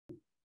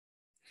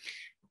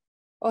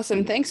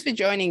Awesome. Thanks for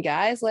joining,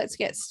 guys. Let's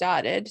get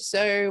started.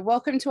 So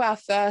welcome to our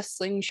first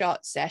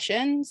Slingshot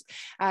Sessions.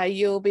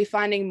 You'll be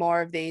finding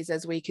more of these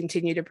as we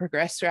continue to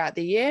progress throughout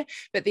the year.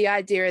 But the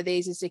idea of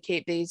these is to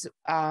keep these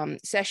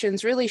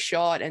sessions really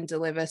short and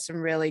deliver some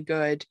really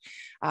good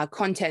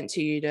content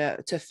to you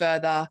to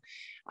further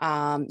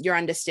your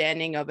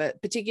understanding of a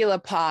particular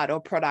part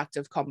or product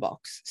of CommBox.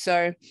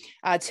 So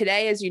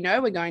today, as you know,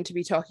 we're going to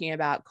be talking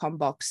about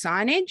CommBox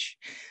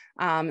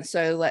Signage.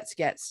 So let's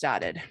get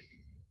started.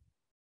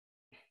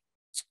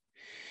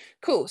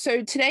 Cool.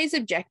 So today's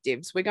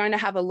objectives, we're going to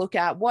have a look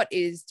at what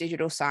is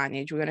digital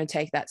signage. We're going to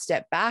take that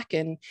step back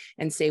and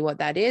see what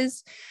that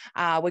is.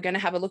 We're going to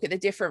have a look at the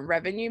different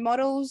revenue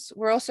models.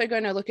 We're also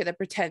going to look at the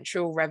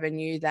potential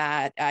revenue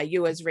that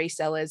you as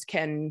resellers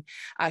can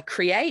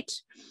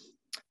create.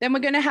 Then we're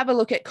going to have a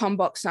look at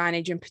CommBox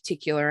Signage in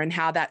particular and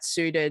how that's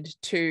suited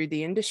to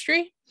the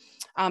industry,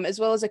 as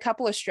well as a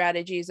couple of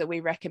strategies that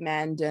we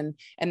recommend and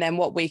then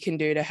what we can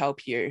do to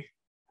help you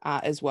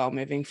as well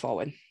moving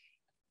forward.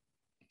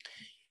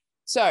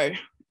 So,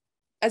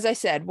 as I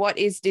said, what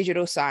is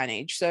digital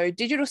signage? So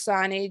digital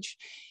signage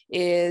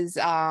is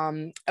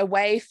a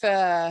way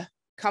for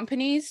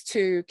companies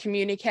to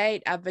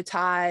communicate,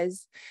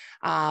 advertise,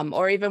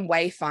 or even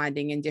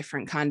wayfinding in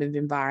different kind of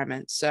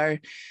environments. So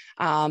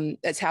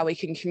that's how we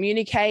can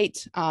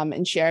communicate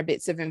and share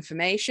bits of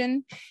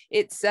information.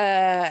 It's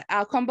our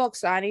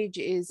CommBox Signage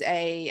is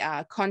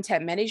a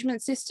content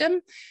management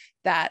system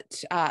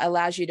that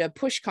allows you to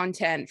push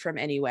content from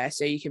anywhere.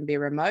 So you can be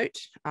remote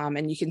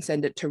and you can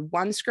send it to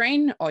one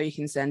screen or you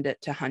can send it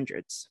to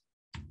hundreds.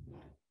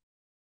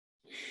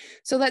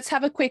 So let's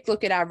have a quick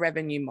look at our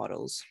revenue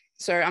models.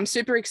 So I'm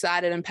super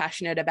excited and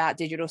passionate about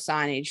digital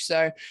signage.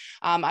 So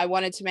I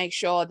wanted to make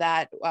sure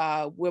that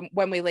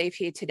when we leave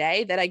here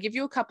today, that I give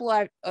you a couple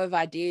of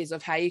ideas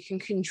of how you can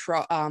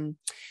control,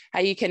 how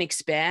you can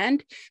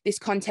expand this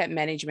content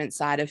management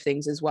side of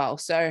things as well.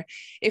 So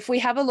if we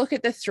have a look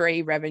at the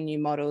three revenue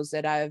models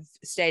that I've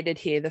stated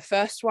here, the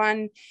first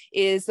one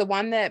is the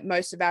one that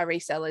most of our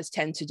resellers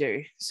tend to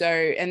do. So,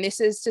 and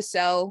this is to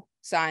sell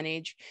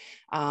signage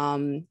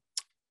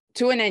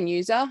to an end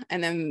user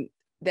and then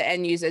the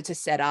end user to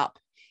set up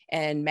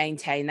and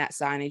maintain that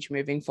signage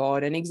moving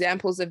forward. And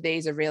examples of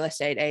these are real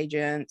estate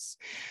agents,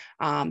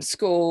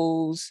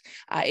 schools,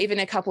 even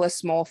a couple of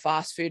small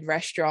fast food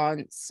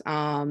restaurants.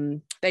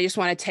 They just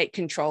want to take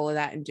control of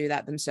that and do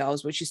that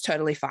themselves, which is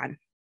totally fine.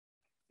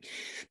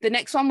 The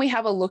next one we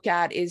have a look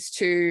at is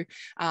to,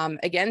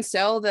 again,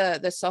 sell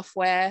the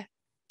software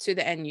to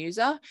the end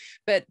user,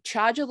 but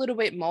charge a little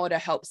bit more to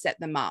help set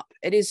them up.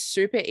 It is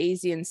super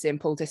easy and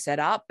simple to set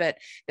up, but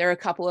there are a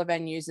couple of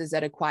end users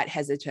that are quite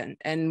hesitant.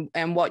 And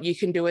what you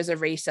can do as a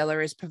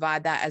reseller is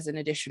provide that as an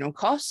additional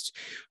cost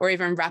or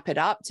even wrap it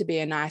up to be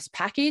a nice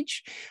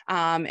package.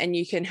 And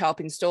you can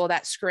help install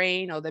that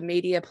screen or the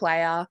media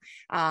player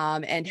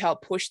and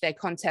help push their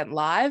content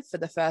live for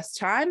the first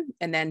time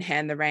and then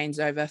hand the reins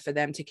over for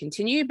them to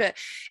continue. But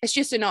it's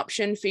just an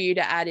option for you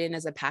to add in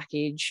as a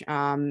package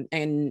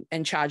and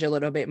charge a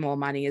little bit more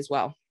money as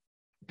well.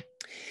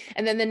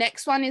 And then the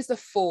next one is the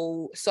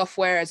full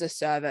software as a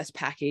service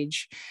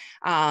package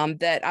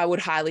that I would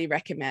highly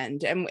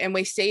recommend. And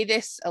we see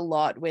this a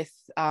lot with,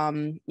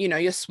 you know,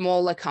 your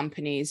smaller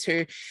companies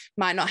who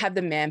might not have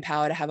the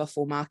manpower to have a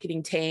full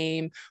marketing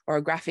team or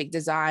a graphic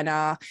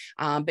designer,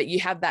 but you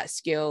have that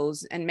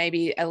skills and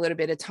maybe a little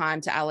bit of time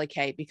to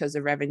allocate because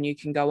the revenue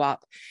can go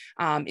up,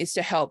 is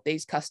to help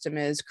these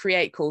customers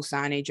create cool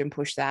signage and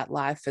push that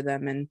live for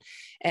them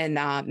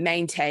and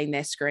maintain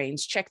their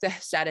screens, check the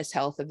status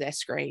health of their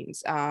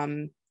screens,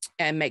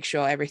 and make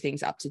sure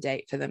everything's up to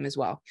date for them as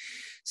well.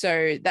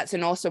 So that's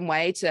an awesome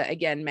way to,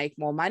 again, make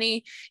more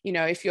money. You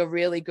know, if you're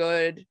really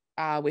good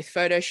with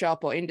Photoshop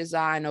or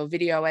InDesign or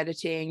video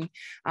editing,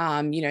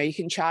 you know, you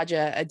can charge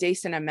a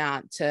decent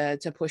amount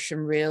to push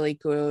some really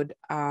good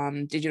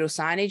digital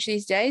signage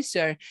these days.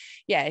 So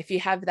yeah, if you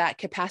have that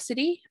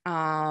capacity,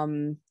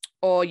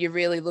 or you're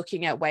really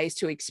looking at ways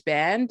to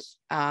expand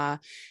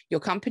your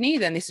company,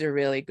 then this is a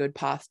really good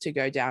path to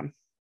go down.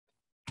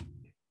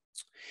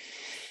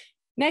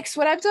 Next,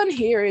 what I've done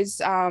here is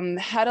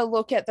how to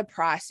look at the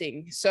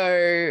pricing.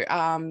 So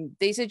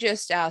these are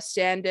just our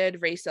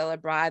standard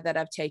reseller buy that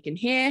I've taken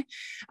here,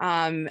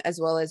 as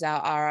well as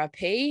our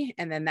RRP,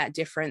 and then that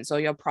difference or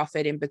your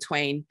profit in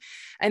between.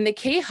 And the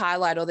key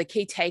highlight or the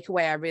key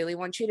takeaway I really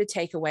want you to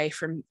take away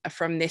from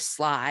this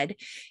slide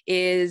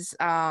is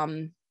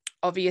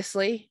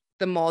obviously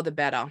the more the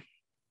better.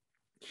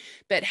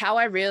 But how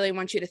I really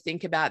want you to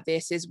think about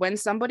this is when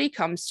somebody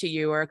comes to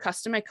you or a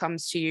customer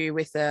comes to you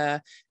with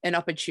an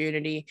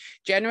opportunity,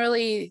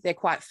 generally they're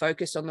quite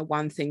focused on the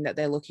one thing that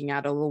they're looking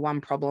at or the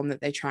one problem that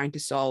they're trying to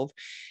solve.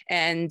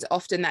 And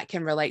often that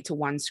can relate to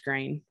one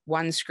screen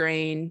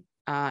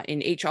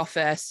in each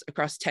office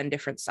across 10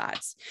 different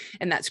sites.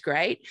 And that's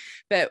great.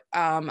 But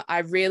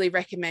I really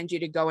recommend you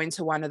to go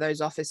into one of those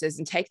offices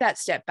and take that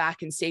step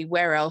back and see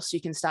where else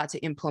you can start to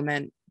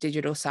implement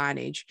digital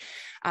signage.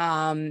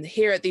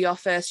 Here at the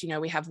office, you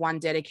know, we have one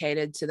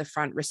dedicated to the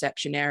front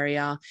reception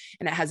area,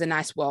 and it has a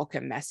nice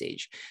welcome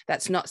message.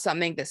 That's not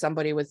something that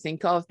somebody would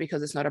think of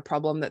because it's not a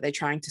problem that they're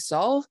trying to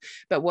solve,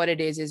 but what it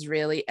is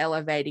really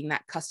elevating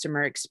that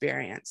customer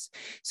experience.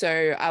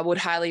 So I would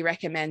highly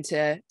recommend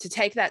to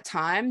take that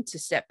time to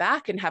step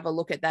back and have a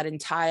look at that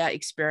entire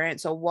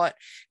experience, or what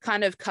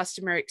kind of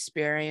customer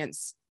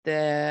experience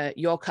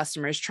your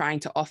customer is trying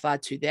to offer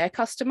to their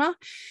customer,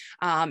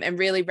 and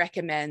really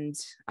recommend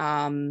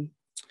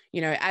you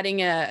know,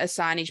 adding a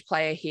signage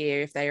player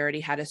here if they already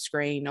had a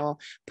screen, or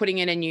putting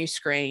in a new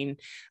screen.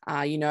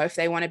 You know, if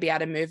they want to be able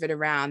to move it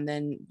around,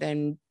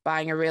 then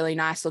buying a really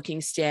nice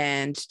looking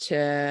stand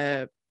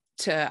to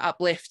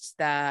uplift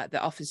the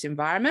office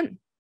environment.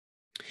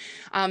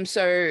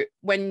 So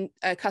when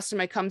a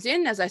customer comes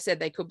in, as I said,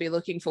 they could be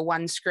looking for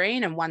one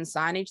screen and one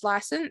signage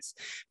license,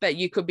 but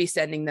you could be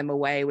sending them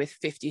away with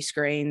 50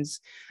 screens,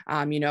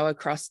 you know,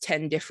 across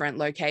 10 different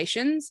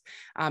locations.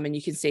 And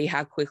you can see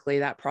how quickly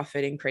that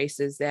profit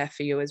increases there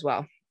for you as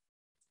well.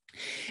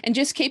 And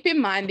just keep in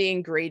mind the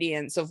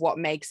ingredients of what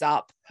makes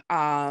up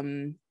our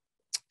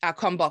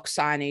CommBox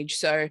signage.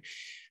 So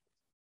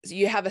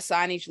you have a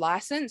signage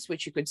license,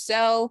 which you could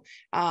sell.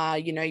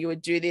 You know, you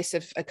would do this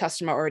if a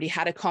customer already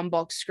had a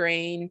CommBox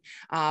screen.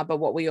 But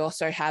what we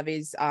also have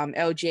is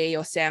LG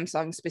or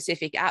Samsung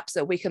specific apps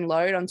that we can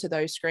load onto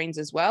those screens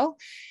as well.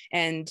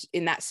 And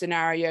in that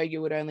scenario,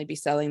 you would only be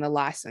selling the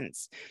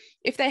license.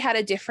 If they had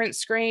a different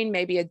screen,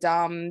 maybe a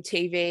dumb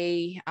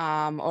TV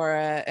or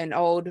an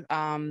old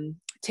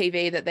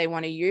TV that they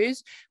want to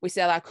use, we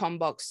sell our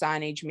CommBox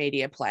Signage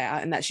media player,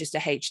 and that's just a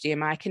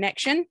HDMI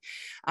connection.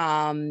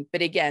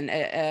 But again,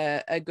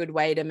 a good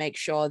way to make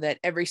sure that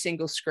every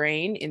single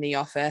screen in the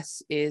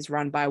office is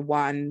run by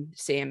one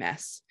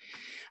CMS.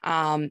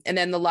 And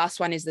then the last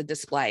one is the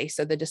display.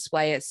 So the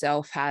display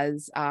itself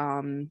has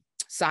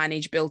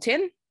signage built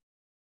in.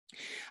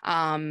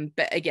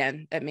 But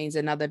again, that means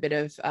another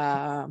bit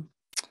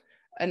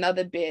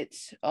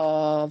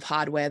of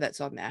hardware that's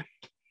on there.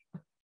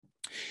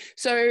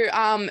 So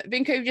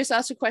Vinko just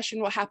asked a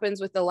question, what happens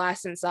with the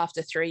license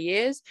after 3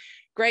 years?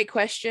 Great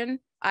question.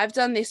 I've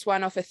done this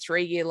one off a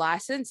 3-year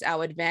license,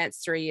 our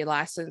advanced 3-year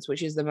license,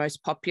 which is the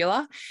most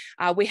popular.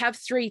 We have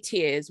 3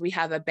 tiers. We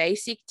have a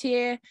basic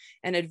tier,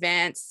 an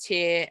advanced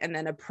tier, and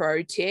then a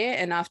pro tier.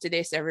 And after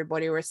this,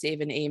 everybody will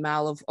receive an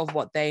email of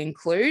what they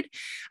include.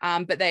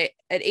 But at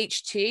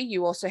each tier,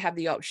 you also have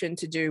the option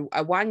to do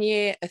a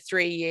 1-year, a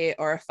 3-year,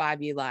 or a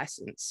 5-year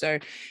license. So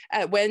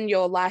when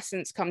your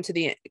license comes to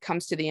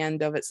the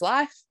end of its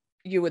life,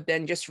 you would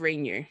then just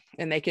renew,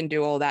 and they can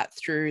do all that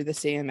through the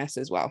CMS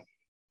as well.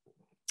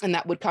 And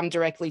that would come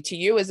directly to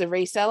you as a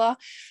reseller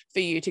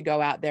for you to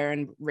go out there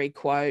and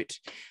requote,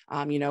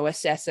 you know,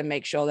 assess and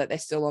make sure that they're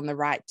still on the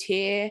right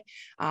tier,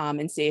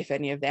 and see if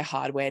any of their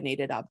hardware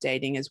needed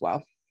updating as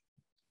well.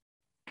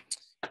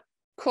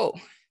 Cool.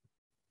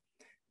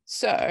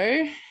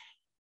 So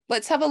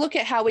let's have a look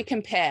at how we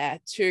compare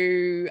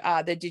to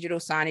the digital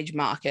signage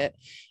market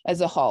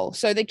as a whole.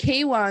 So the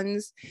key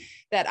ones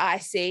that I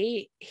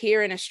see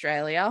here in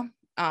Australia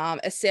are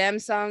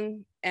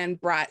Samsung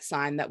and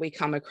BrightSign that we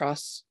come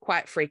across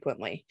quite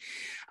frequently.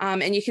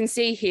 And you can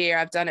see here,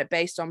 I've done it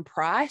based on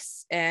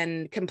price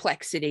and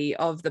complexity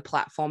of the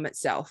platform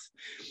itself.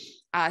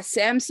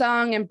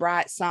 Samsung and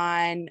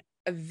BrightSign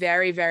are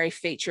very, very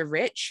feature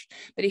rich.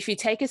 But if you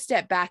take a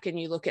step back and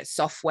you look at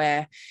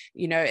software,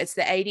 you know, it's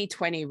the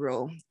 80-20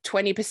 rule.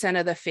 20%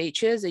 of the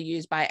features are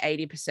used by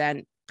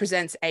 80%,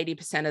 presents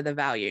 80% of the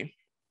value.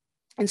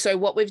 And so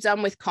what we've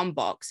done with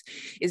CommBox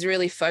is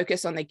really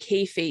focus on the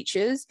key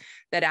features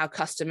that our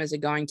customers are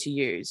going to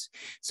use.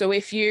 So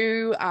if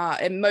you,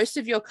 and most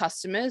of your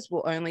customers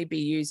will only be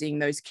using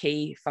those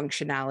key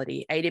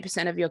functionality.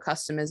 80% of your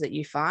customers that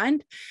you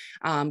find,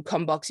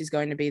 CommBox is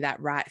going to be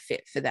that right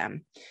fit for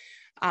them.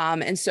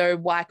 And so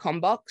why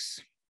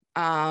CommBox?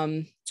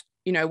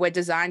 You know, we're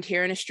designed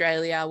here in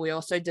Australia. We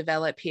also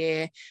develop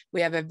here.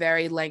 We have a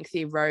very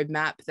lengthy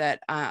roadmap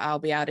that I'll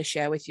be able to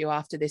share with you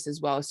after this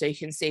as well, so you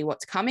can see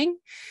what's coming.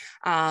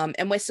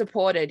 And we're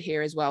supported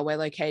here as well. We're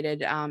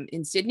located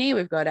in Sydney.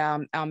 We've got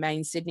our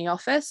main Sydney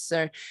office.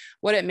 So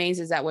what it means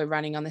is that we're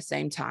running on the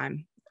same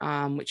time,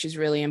 which is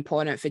really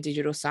important for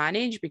digital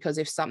signage, because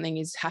if something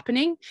is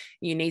happening,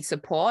 you need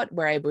support,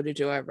 we're able to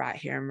do it right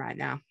here and right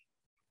now.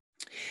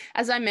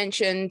 As I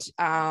mentioned,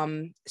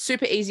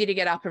 super easy to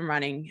get up and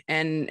running,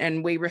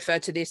 and we refer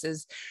to this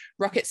as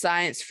rocket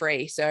science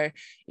free. So,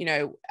 you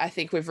know, I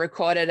think we've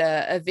recorded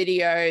a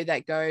video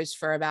that goes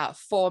for about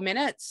 4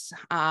 minutes,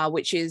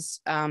 which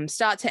is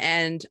start to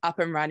end, up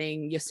and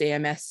running, your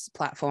CMS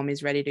platform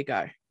is ready to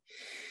go.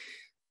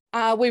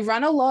 We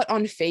run a lot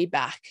on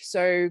feedback.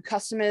 So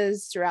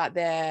customers throughout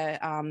their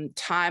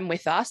time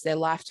with us, their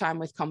lifetime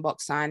with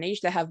CommBox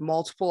Signage, they have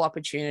multiple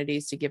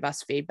opportunities to give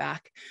us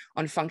feedback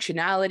on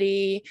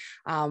functionality,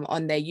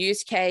 on their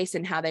use case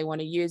and how they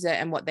want to use it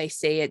and what they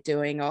see it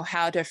doing, or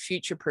how to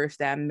future-proof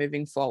them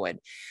moving forward.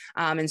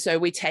 And so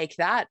we take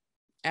that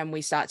and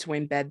we start to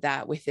embed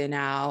that within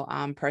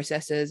our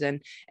processes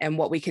and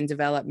what we can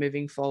develop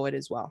moving forward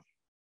as well.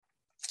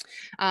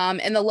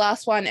 And the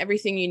last one,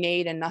 everything you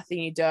need and nothing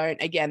you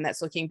don't. Again,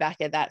 that's looking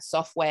back at that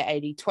software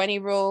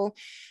 80-20 rule.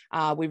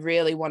 We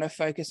really want to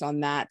focus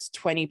on that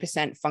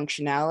 20%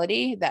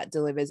 functionality that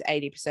delivers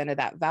 80% of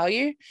that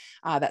value.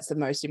 That's the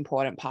most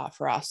important part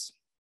for us.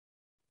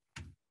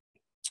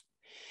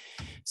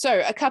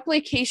 So a couple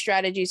of key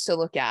strategies to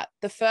look at.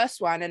 The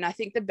first one, and I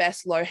think the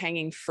best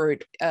low-hanging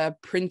fruit, are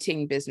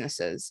printing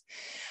businesses.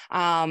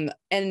 And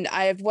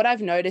what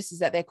I've noticed is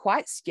that they're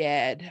quite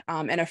scared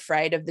and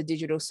afraid of the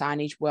digital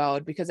signage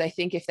world, because I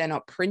think if they're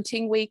not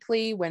printing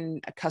weekly when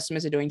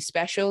customers are doing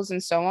specials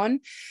and so on,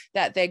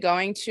 that they're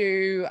going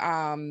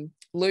to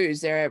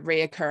lose their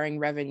reoccurring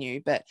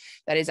revenue. But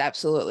that is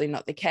absolutely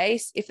not the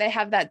case. If they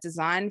have that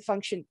design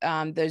function,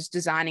 those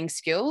designing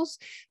skills,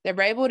 they're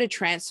able to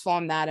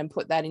transform that and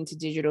put that into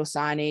digital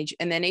signage,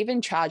 and then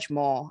even charge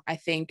more. I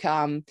think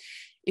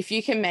if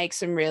you can make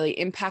some really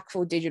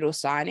impactful digital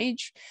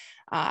signage,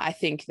 I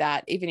think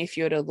that even if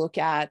you were to look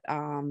at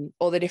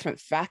all the different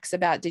facts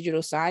about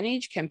digital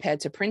signage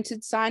compared to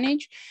printed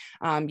signage,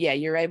 yeah,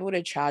 you're able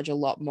to charge a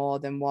lot more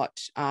than what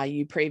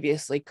you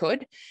previously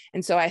could.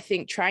 And so I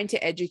think trying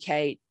to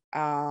educate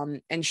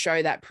and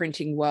show that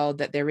printing world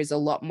that there is a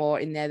lot more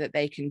in there that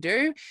they can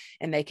do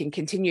and they can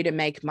continue to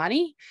make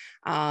money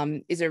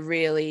is a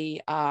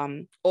really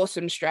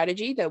awesome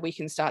strategy that we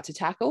can start to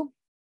tackle.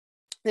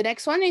 The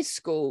next one is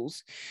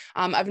schools.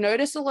 I've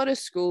noticed a lot of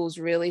schools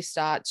really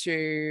start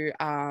to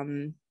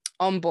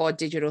onboard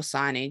digital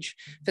signage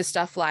for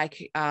stuff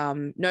like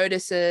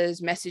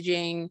notices,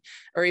 messaging,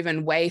 or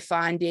even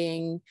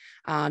wayfinding,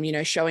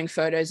 showing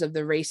photos of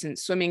the recent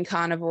swimming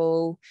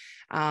carnival.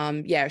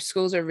 Yeah,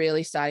 schools are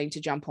really starting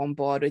to jump on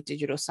board with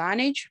digital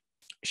signage.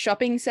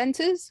 Shopping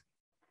centers.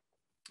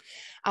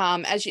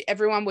 As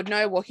everyone would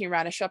know, walking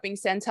around a shopping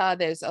center,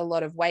 there's a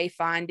lot of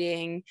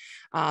wayfinding.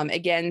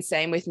 Again,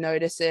 same with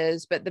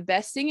notices, but the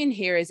best thing in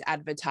here is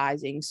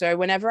advertising. So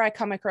whenever I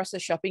come across a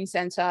shopping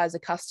center as a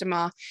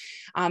customer,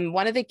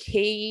 one of the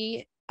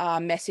key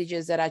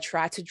messages that I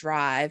try to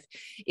drive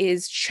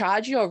is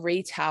charge your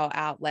retail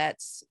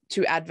outlets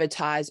to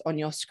advertise on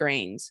your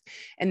screens.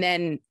 And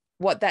then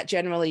what that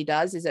generally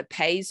does is it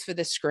pays for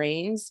the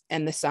screens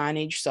and the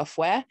signage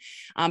software,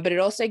 but it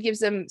also gives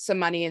them some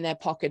money in their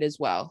pocket as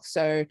well.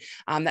 So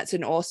that's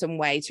an awesome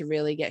way to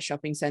really get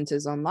shopping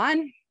centers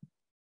online.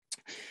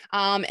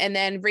 And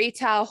then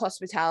retail,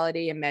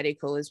 hospitality, and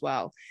medical as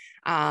well.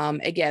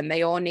 Again,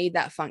 they all need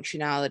that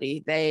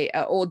functionality. They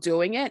are all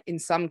doing it in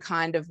some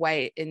kind of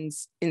way, in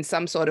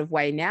some sort of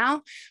way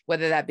now,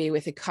 whether that be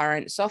with the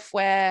current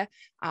software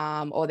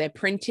or they're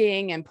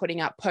printing and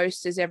putting up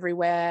posters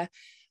everywhere.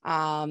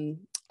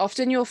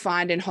 Often you'll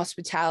find in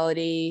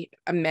hospitality,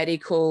 a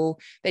medical,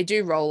 they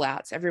do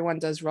rollouts. Everyone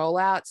does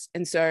rollouts.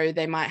 And so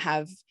they might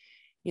have,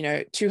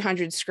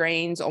 200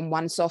 screens on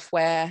one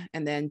software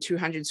and then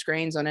 200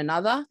 screens on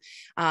another.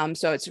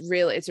 So it's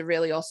a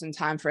really awesome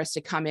time for us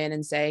to come in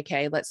and say,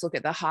 okay, let's look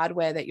at the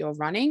hardware that you're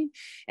running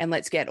and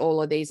let's get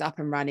all of these up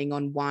and running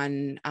on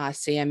one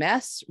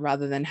CMS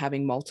rather than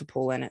having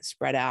multiple and it's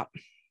spread out.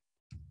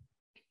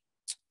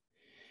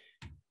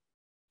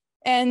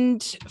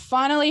 And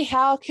finally,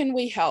 how can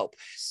we help?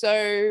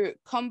 So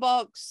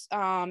CommBox,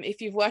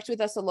 if you've worked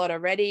with us a lot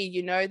already,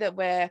 you know that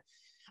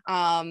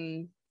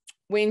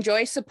we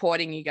enjoy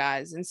supporting you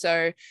guys. And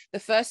so the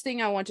first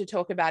thing I want to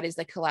talk about is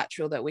the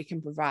collateral that we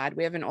can provide.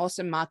 We have an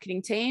awesome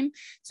marketing team.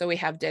 So we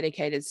have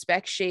dedicated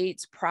spec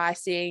sheets,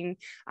 pricing,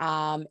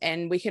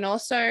 and we can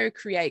also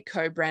create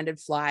co-branded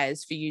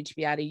flyers for you to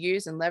be able to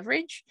use and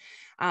leverage.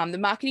 The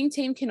marketing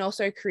team can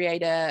also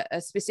create a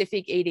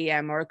specific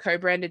EDM or a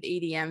co-branded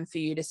EDM for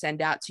you to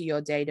send out to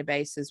your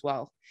database as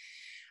well.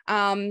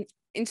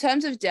 In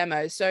terms of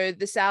demos, so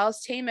the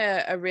sales team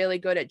are really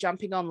good at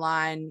jumping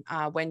online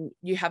when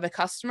you have a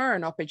customer or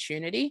an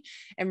opportunity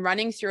and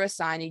running through a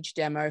signage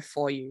demo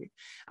for you.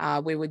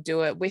 We would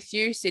do it with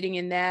you sitting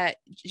in there,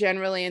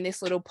 generally in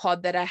this little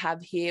pod that I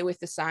have here with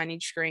the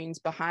signage screens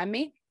behind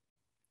me.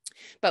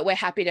 But we're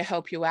happy to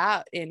help you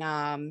out in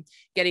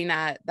getting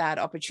that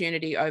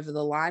opportunity over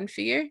the line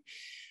for you.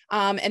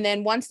 And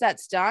then once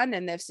that's done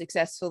and they've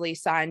successfully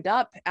signed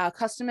up, our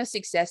customer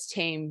success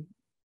team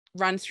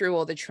run through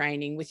all the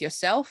training with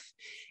yourself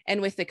and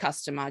with the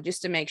customer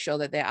just to make sure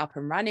that they're up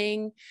and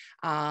running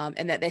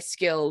and that they're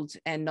skilled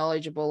and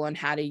knowledgeable on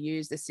how to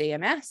use the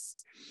CMS.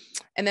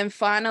 And then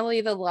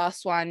finally, the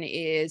last one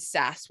is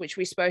SaaS, which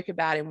we spoke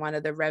about in one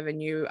of the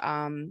revenue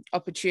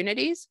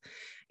opportunities.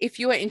 If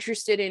you are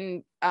interested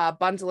in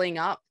bundling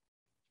up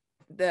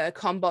the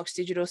CommBox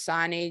Digital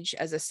Signage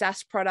as a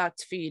SaaS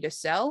product for you to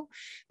sell,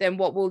 then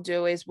what we'll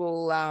do is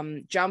we'll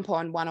jump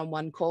on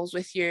one-on-one calls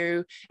with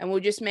you and we'll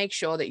just make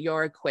sure that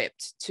you're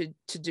equipped to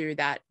do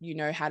that. You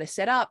know how to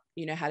set up,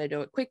 you know how to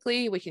do it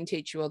quickly. We can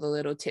teach you all the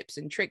little tips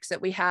and tricks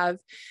that we have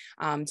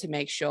to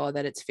make sure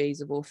that it's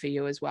feasible for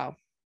you as well.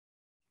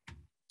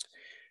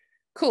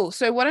 Cool.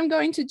 So what I'm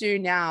going to do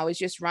now is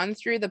just run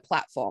through the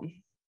platform.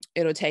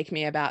 It'll take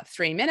me about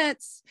 3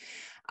 minutes.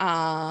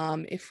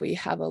 If we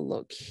have a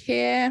look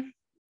here,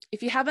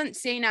 if you haven't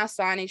seen our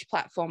signage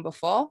platform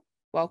before,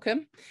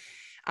 welcome.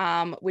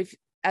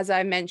 as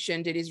I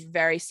mentioned, it is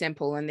very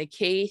simple. And the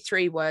key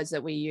 3 words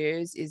that we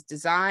use is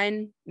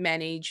design,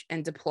 manage,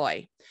 and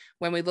deploy.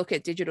 When we look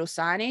at digital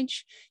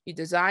signage, you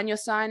design your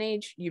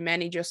signage, you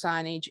manage your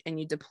signage, and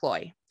you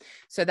deploy.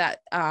 So that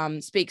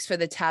speaks for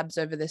the tabs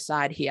over the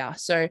side here.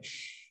 So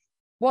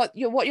what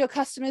your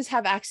customers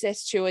have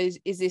access to is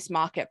this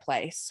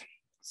marketplace.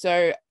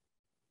 So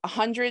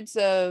hundreds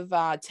of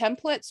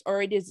templates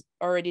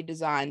already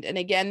designed. And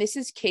again, this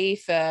is key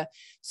for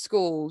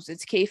schools.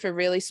 It's key for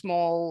really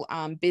small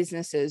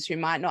businesses who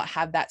might not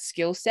have that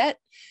skill set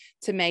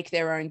to make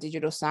their own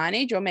digital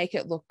signage or make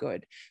it look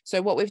good.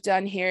 So what we've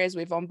done here is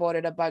we've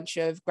onboarded a bunch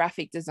of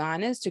graphic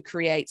designers to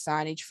create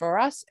signage for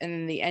us.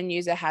 And the end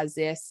user has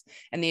this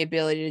and the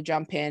ability to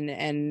jump in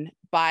and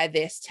buy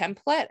this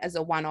template as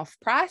a one-off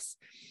price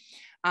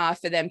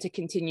for them to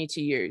continue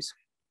to use.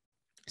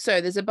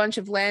 So there's a bunch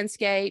of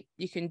landscape.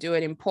 You can do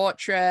it in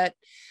portrait,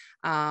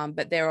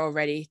 but they're all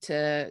ready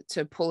to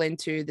pull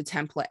into the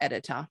template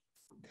editor.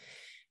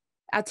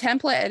 Our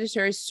template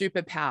editor is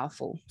super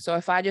powerful. So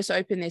if I just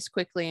open this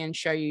quickly and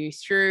show you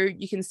through,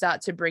 you can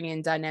start to bring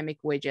in dynamic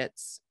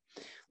widgets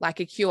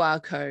like a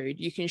QR code.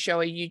 You can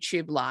show a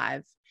YouTube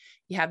live.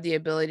 You have the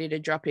ability to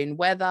drop in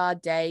weather,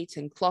 date,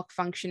 and clock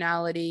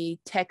functionality,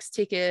 text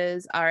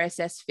tickers,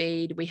 RSS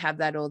feed. We have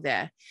that all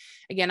there.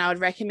 Again, I would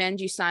recommend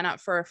you sign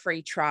up for a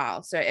free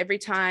trial. So every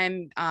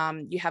time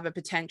you have a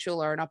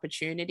potential or an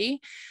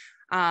opportunity,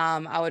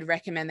 I would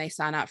recommend they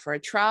sign up for a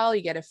trial.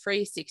 You get a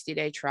free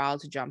 60-day trial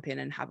to jump in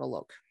and have a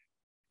look.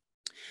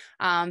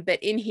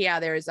 But in here,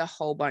 there is a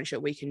whole bunch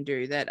that we can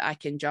do that I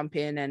can jump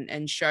in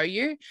and show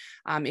you.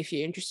 If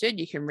you're interested,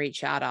 you can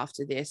reach out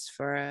after this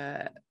for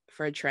a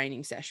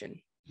training session.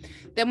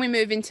 Then we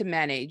move into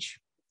manage,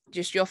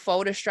 just your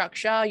folder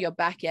structure, your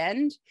back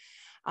end,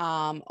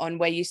 on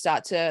where you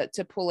start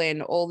to pull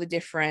in all the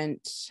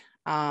different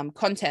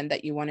content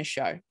that you want to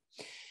show.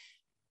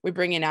 We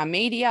bring in our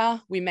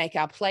media, we make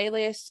our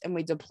playlist, and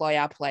we deploy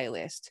our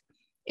playlist.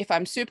 If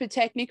I'm super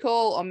technical,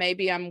 or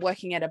maybe I'm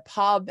working at a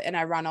pub and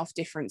I run off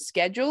different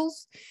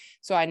schedules,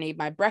 so I need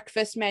my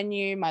breakfast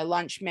menu, my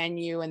lunch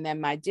menu, and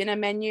then my dinner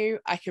menu,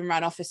 I can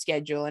run off a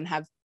schedule and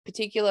have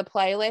particular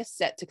playlists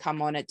set to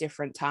come on at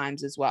different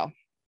times as well.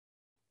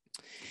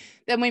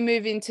 Then we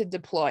move into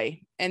deploy,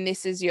 and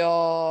this is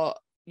your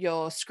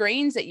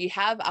screens that you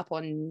have up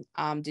on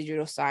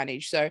digital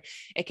signage. So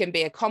it can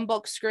be a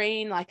CommBox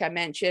screen, like I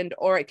mentioned,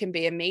 or it can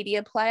be a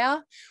media player,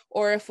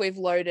 or if we've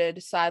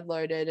side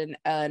loaded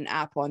an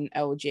app on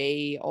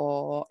LG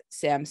or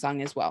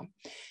Samsung as well.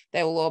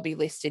 They will all be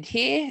listed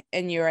here,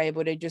 and you're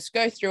able to just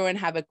go through and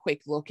have a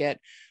quick look at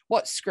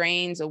what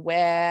screens are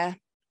where,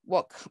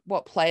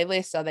 what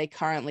playlists are they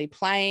currently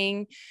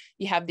playing.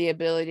 You have the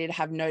ability to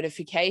have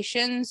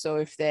notifications, so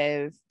if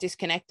they've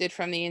disconnected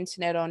from the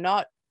internet or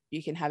not,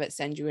 you can have it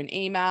send you an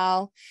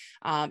email,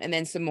 and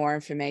then some more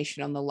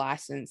information on the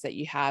license that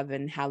you have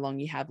and how long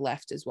you have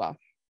left as well.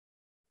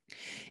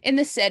 In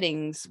the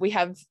settings, we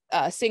have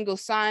a single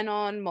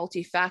sign-on,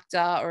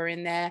 multi-factor, or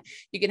in there,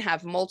 you can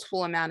have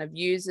multiple amount of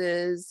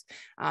users.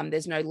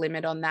 There's no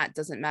limit on that,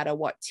 doesn't matter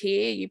what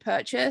tier you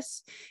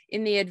purchase.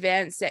 In the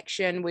advanced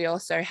section, we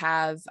also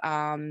have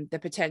the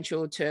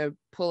potential to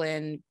pull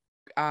in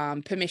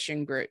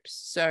permission groups.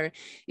 So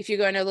if you're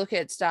going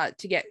to start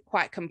to get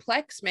quite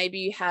complex, maybe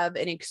you have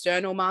an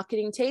external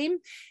marketing team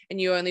and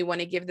you only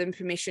want to give them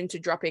permission to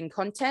drop in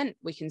content,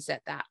 we can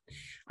set that.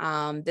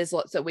 There's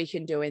lots that we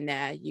can do in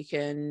there. You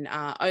can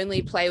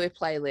only play with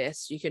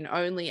playlists. You can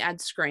only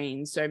add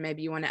screens. So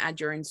maybe you want to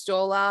add your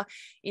installer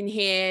in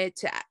here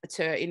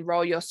to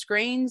enroll your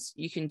screens.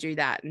 You can do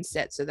that and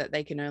set so that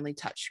they can only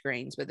touch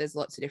screens. But there's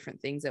lots of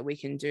different things that we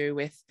can do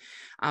with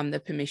the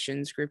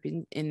permissions group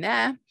in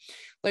there.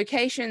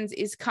 Locations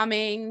is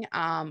coming.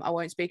 I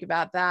won't speak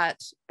about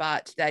that,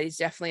 but that is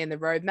definitely in the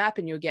roadmap,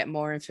 and you'll get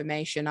more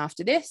information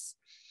after this.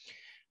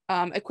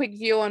 A quick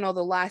view on all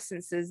the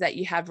licenses that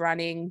you have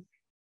running,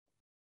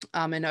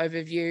 an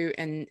overview,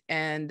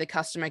 and the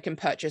customer can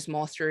purchase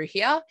more through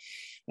here.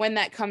 When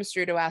that comes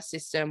through to our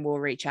system, we'll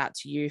reach out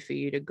to you for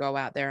you to go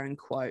out there and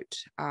quote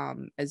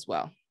as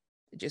well.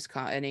 Just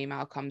an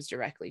email comes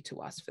directly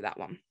to us for that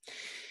one.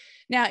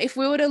 Now, if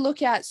we were to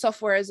look at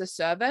software as a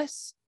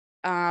service,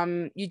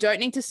 you don't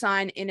need to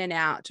sign in and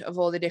out of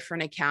all the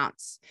different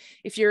accounts.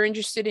 If you're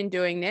interested in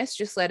doing this,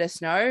 just let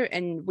us know,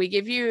 and we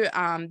give you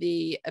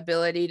the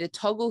ability to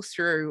toggle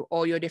through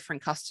all your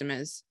different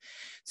customers.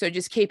 So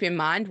just keep in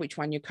mind which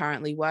one you're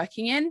currently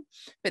working in,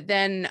 but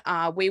then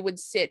we would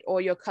sit all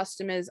your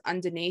customers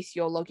underneath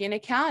your login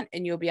account,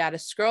 and you'll be able to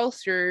scroll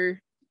through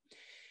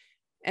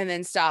and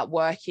then start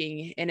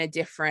working in a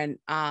different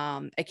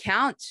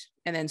account,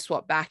 and then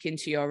swap back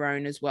into your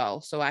own as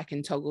well. So I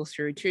can toggle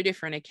through 2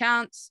 different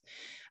accounts.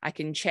 I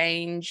can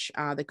change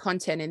the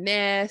content in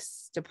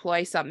this,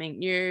 deploy something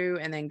new,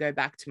 and then go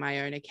back to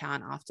my own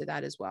account after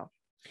that as well.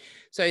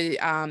 So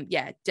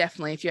yeah,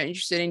 definitely, if you're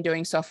interested in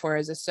doing software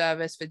as a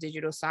service for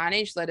digital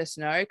signage, let us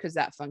know, because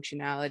that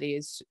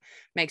functionality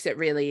makes it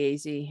really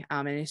easy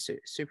and is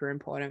super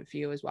important for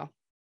you as well.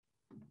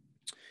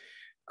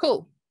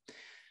 Cool.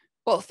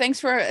 Well, thanks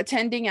for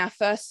attending our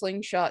first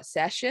Slingshot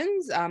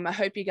sessions. I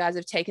hope you guys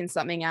have taken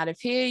something out of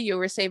here. You'll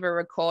receive a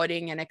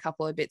recording and a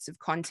couple of bits of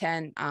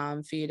content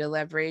for you to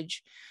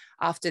leverage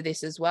after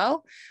this as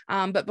well.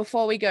 But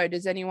before we go,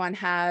 does anyone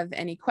have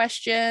any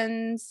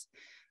questions?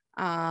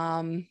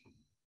 No,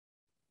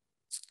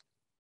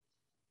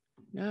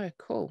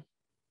 cool.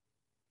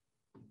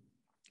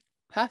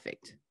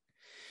 Perfect.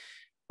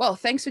 Well,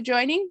 thanks for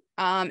joining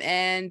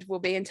and we'll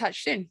be in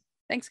touch soon.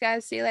 Thanks,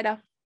 guys. See you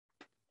later.